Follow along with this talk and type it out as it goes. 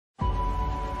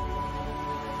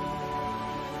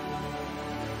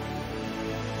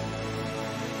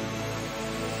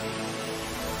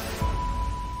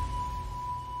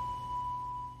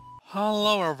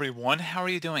Hello everyone, how are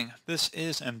you doing? This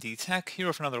is MD Tech here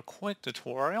with another quick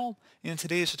tutorial. In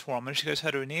today's tutorial, I'm going to show you guys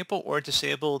how to enable or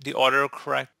disable the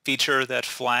autocorrect feature that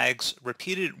flags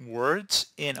repeated words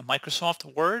in Microsoft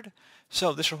Word.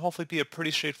 So this will hopefully be a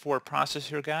pretty straightforward process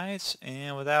here, guys.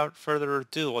 And without further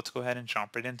ado, let's go ahead and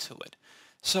jump right into it.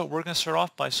 So we're going to start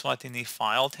off by selecting the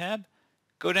File tab.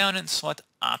 Go down and select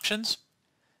Options.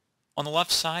 On the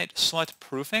left side, select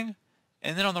Proofing.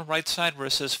 And then on the right side where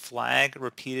it says flag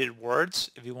repeated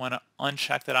words, if you want to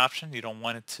uncheck that option, you don't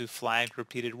want it to flag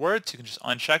repeated words, you can just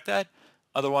uncheck that.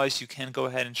 Otherwise, you can go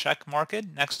ahead and check mark it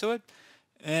next to it,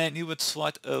 and you would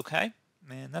select OK,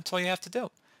 and that's all you have to do.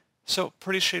 So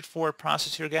pretty straightforward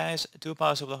process here, guys. I do hope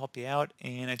I was able to help you out,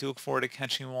 and I do look forward to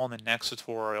catching you all in the next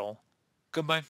tutorial. Goodbye.